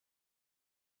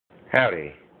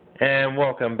Howdy, and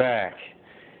welcome back.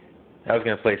 I was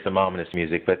going to play some ominous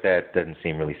music, but that doesn't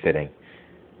seem really fitting.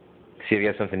 See, we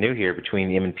got something new here between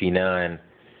the M&P 9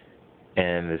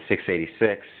 and the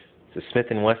 686. It's a Smith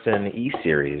Wesson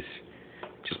E-Series.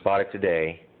 Just bought it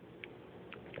today.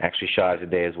 Actually shot it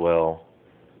today as well.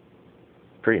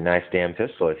 Pretty nice damn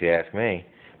pistol, if you ask me.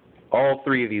 All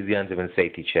three of these guns have been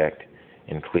safety checked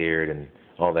and cleared and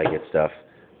all that good stuff.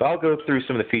 But I'll go through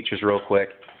some of the features real quick.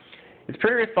 It's a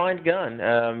pretty refined gun.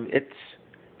 It's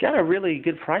got a really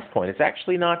good price point. It's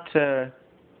actually not,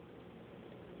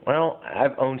 well,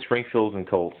 I've owned Springfields and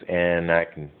Colts, and I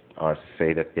can honestly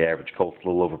say that the average Colt's a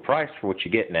little overpriced for what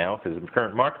you get now, because the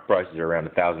current market prices are around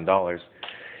 $1,000.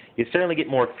 You certainly get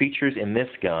more features in this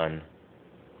gun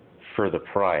for the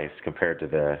price compared to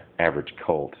the average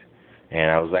Colt.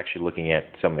 And I was actually looking at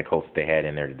some of the Colts they had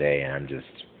in there today, and I'm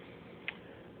just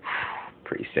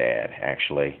pretty sad,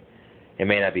 actually. It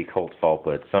may not be Colt's fault,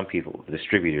 but some people,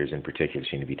 distributors in particular,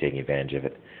 seem to be taking advantage of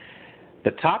it.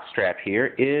 The top strap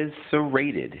here is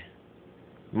serrated,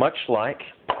 much like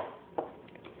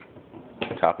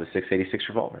the top of the 686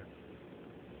 revolver.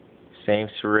 Same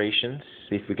serrations.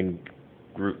 See if we can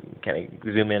kind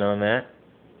of zoom in on that.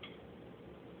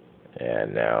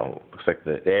 And now, looks like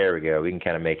there we go. We can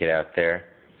kind of make it out there.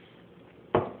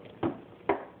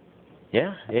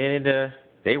 Yeah,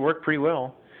 they work pretty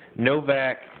well.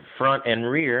 Novak front and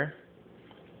rear,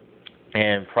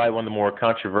 and probably one of the more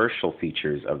controversial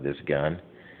features of this gun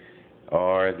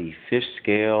are the fish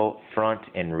scale front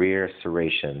and rear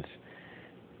serrations.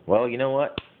 Well, you know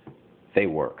what? They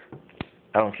work.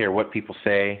 I don't care what people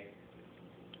say.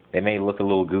 They may look a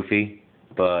little goofy,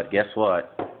 but guess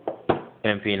what?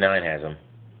 MP9 has them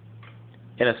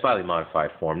in a slightly modified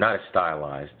form, not as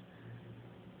stylized.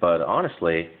 But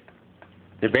honestly,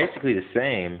 they're basically the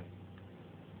same.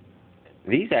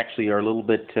 These actually are a little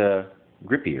bit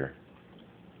grippier.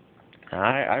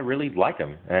 I really like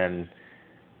them, and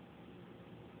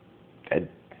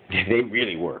they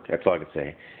really work. That's all I can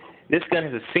say. This gun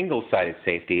is a single-sided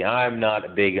safety. I'm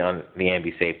not big on the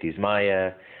ambi safeties.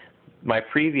 My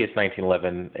previous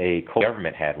 1911, a Colt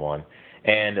government had one,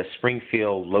 and a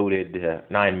Springfield loaded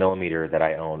 9mm that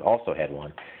I owned also had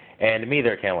one. And to me,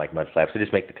 they're kind of like mud flaps. They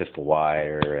just make the pistol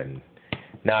wider and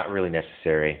not really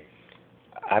necessary.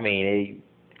 I mean,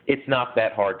 it's not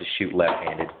that hard to shoot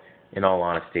left-handed, in all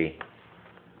honesty.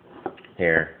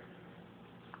 Here.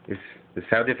 This is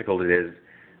how difficult it is.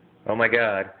 Oh my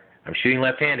God, I'm shooting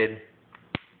left-handed.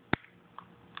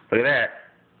 Look at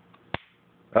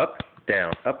that. Up,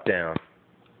 down, up, down.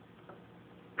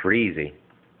 Pretty easy.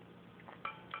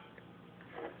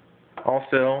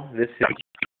 Also, this is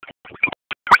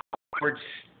a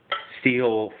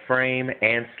steel frame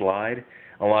and slide.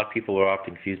 A lot of people are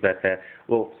often confused about that.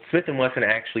 Well, Smith & Wesson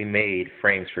actually made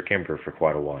frames for Kimber for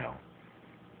quite a while.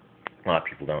 A lot of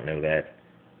people don't know that.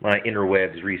 My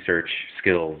interwebs research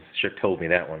skills should have told me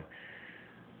that one.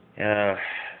 The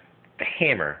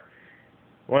hammer.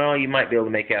 Well, you might be able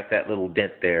to make out that little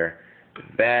dent there.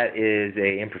 That is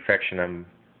an imperfection I'm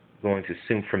going to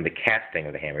assume from the casting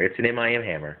of the hammer. It's an MIM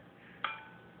hammer.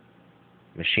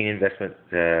 Machine investment,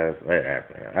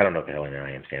 I don't know what the hell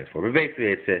MIM stands for, but basically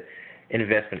it's an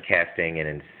investment casting,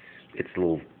 and it's a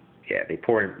little, yeah, they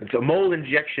pour in, it's a mold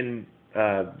injection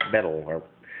metal, or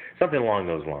something along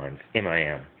those lines,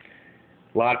 MIM.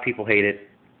 A lot of people hate it.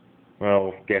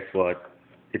 Well, guess what?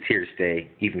 It's here to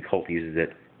stay. Even Colt uses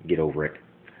it. Get over it.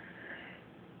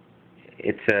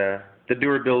 It's, the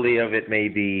durability of it may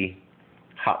be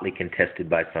hotly contested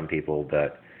by some people,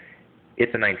 but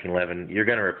it's a 1911. You're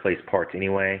going to replace parts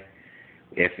anyway.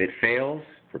 If it fails,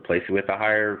 replace it with a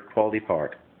higher quality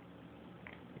part.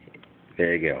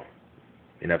 There you go.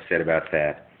 Enough said about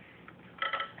that.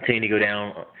 Continue to go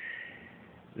down.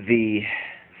 The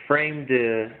framed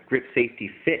grip safety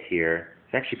fit here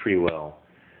is actually pretty well.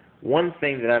 One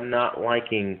thing that I'm not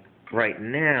liking right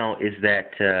now is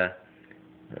that,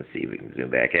 let's see if we can zoom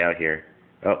back out here.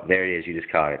 Oh, there it is. You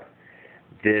just caught it.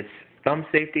 This thumb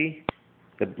safety,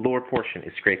 the lower portion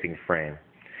is scraping the frame.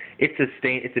 It's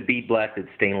a bead blasted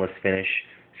stainless finish,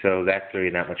 so that's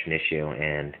really not much of an issue.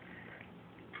 And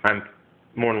I'm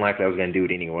more than likely I was going to do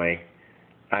it anyway.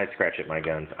 I scratch at my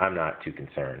guns. I'm not too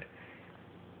concerned.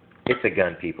 It's a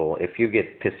gun, people. If you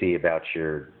get pissy about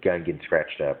your gun getting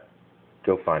scratched up,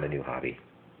 go find a new hobby.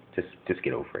 Just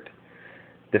get over it.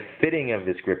 The fitting of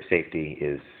this grip safety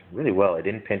is really well. It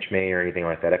didn't pinch me or anything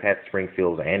like that. I've had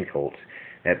Springfields and Colts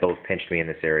that both pinched me in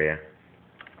this area.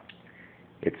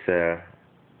 It's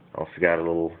also got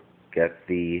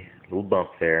the little bump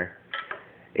there,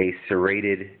 a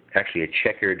serrated, actually a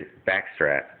checkered back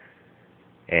strap,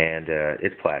 and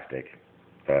it's plastic,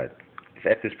 but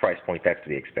at this price point, that's to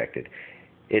be expected.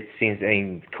 It seems, I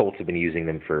mean, Colts have been using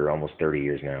them for almost 30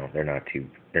 years now.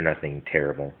 They're nothing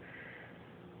terrible.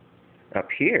 Up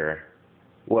here,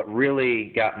 what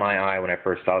really got my eye when I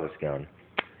first saw this gun,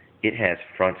 it has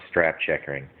front strap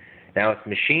checkering. Now, it's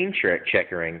machine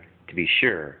checkering, to be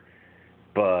sure,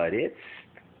 but it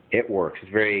works.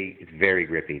 It's very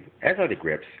grippy, as are the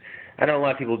grips. I know a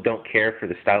lot of people don't care for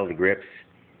the style of the grips,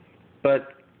 but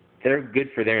they're good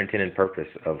for their intended purpose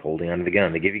of holding onto the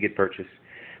gun. They give you good purchase.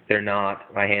 They're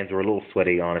not. My hands were a little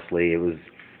sweaty, honestly. It's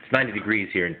 90 degrees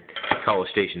here in College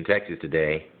Station, Texas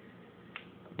today.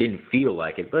 Didn't feel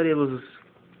like it, but it was.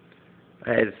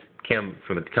 I had come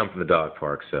from the dog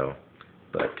park, so.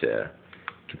 But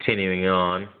continuing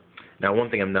on. Now, one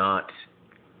thing I've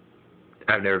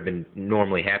never been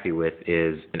normally happy with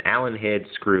is an Allen head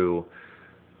screw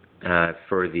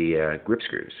for the grip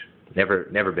screws.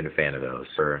 Never been a fan of those.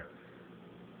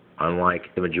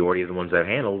 Unlike the majority of the ones I've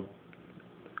handled,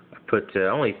 I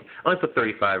only put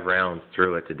 35 rounds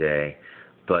through it today,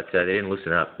 but they didn't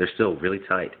loosen up. They're still really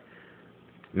tight.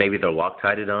 Maybe they're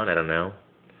Loctited on, I don't know.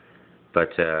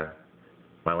 But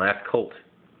my last Colt,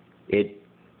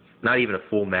 not even a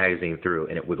full magazine through,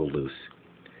 and it wiggled loose.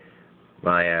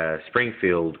 My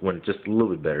Springfield went just a little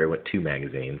bit better. It went 2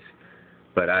 magazines.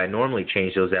 But I normally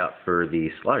change those out for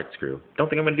the slotted screw. Don't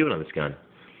think I'm going to do it on this gun.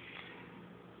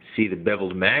 See the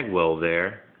beveled mag well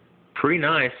there. Pretty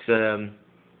nice.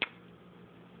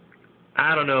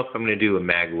 I don't know if I'm going to do a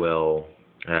mag well,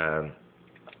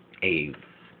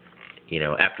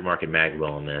 aftermarket mag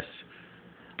well on this.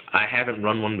 I haven't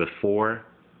run one before,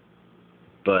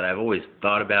 but I've always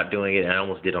thought about doing it, and I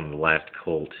almost did on the last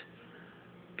Colt.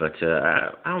 But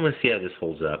I'm going to see how this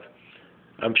holds up.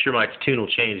 I'm sure my tune will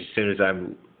change as soon as I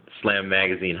slam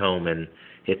magazine home and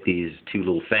hit these 2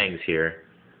 little fangs here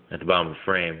at the bottom of the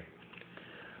frame.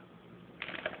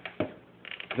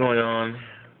 Going on,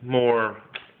 more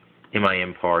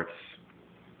MIM parts.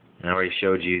 I already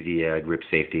showed you the grip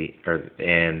safety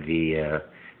and the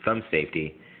thumb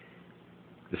safety.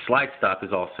 The slide stop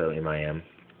is also MIM.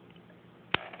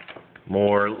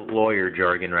 More lawyer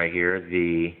jargon right here.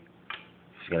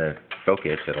 Just going to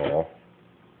focus at all.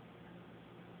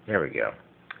 There we go.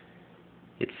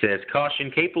 It says,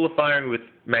 caution, capable of firing with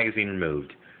magazine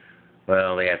removed.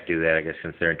 Well, they have to do that, I guess,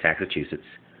 since they're in Massachusetts.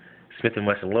 Smith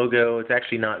Wesson logo. It's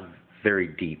actually not very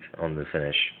deep on the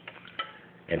finish.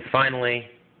 And finally,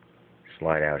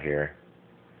 slide out here,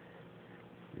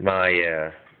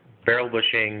 my barrel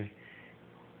bushing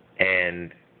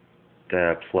and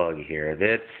the plug here.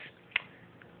 That's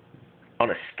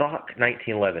on a stock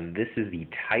 1911. This is the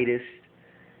tightest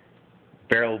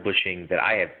barrel bushing that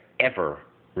I have ever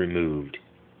removed.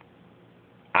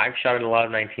 I've shot at a lot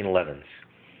of 1911s.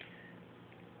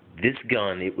 This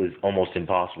gun, it was almost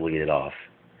impossible to get it off.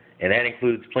 And that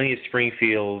includes plenty of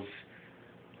Springfields,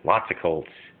 lots of Colts,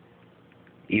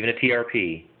 even a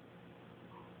TRP.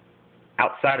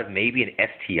 Outside of maybe an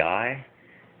STI,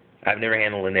 I've never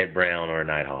handled a Ned Brown or a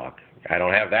Nighthawk. I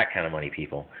don't have that kind of money,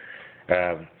 people.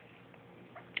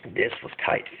 This was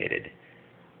tight-fitted.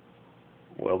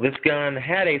 Well, this gun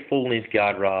had a full-length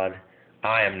guide rod.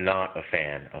 I am not a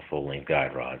fan of full-length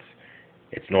guide rods.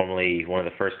 It's normally one of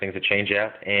the first things to change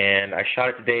out, and I shot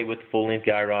it today with the full-length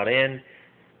guide rod in,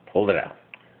 pulled it out.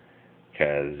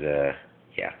 Because,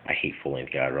 I hate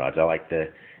full-length guide rods. I like the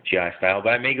GI style, but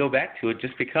I may go back to it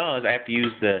just because I have to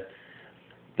use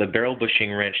the barrel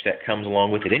bushing wrench that comes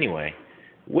along with it anyway,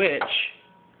 which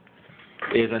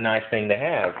is a nice thing to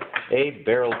have, a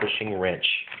barrel bushing wrench,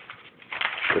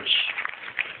 which,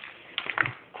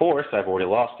 of course, I've already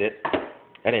lost it.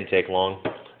 That didn't take long.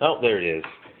 Oh, there it is.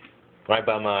 Right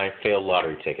by my failed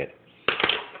lottery ticket.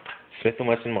 Smith &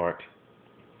 Wesson marked.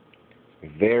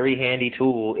 Very handy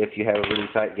tool if you have a really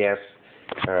tight gas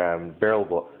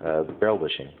barrel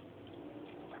bushing.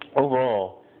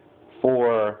 Overall,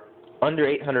 for under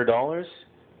 $800,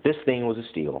 this thing was a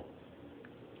steal.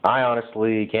 I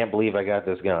honestly can't believe I got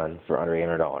this gun for under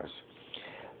 $800.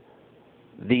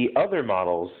 The other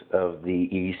models of the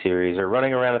E series are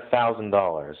running around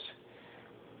 $1,000,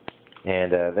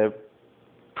 and they're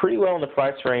pretty well in the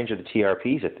price range of the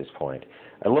TRPs at this point.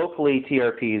 Locally,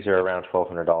 TRPs are around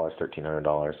 $1,200,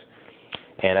 $1,300,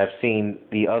 and I've seen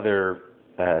the other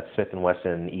Smith &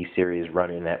 Wesson E series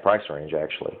run in that price range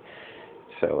actually.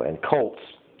 So, and Colts,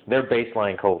 their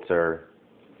baseline Colts are,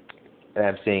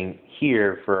 I'm seeing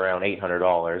here for around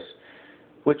 $800,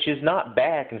 which is not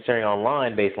bad considering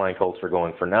online baseline Colts are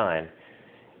going for $900,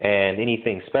 and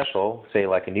anything special, say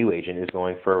like a new agent, is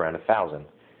going for around $1,000.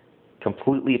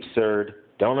 Completely absurd.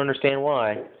 Don't understand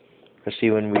why, especially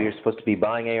when we're supposed to be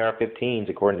buying AR-15s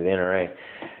according to the NRA.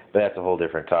 But that's a whole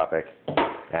different topic.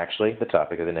 Actually, the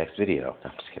topic of the next video. No,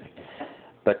 I'm just kidding.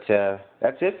 But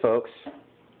that's it, folks.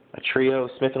 A trio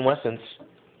of Smith & Wessons.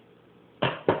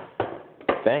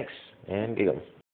 Thanks, and giggle.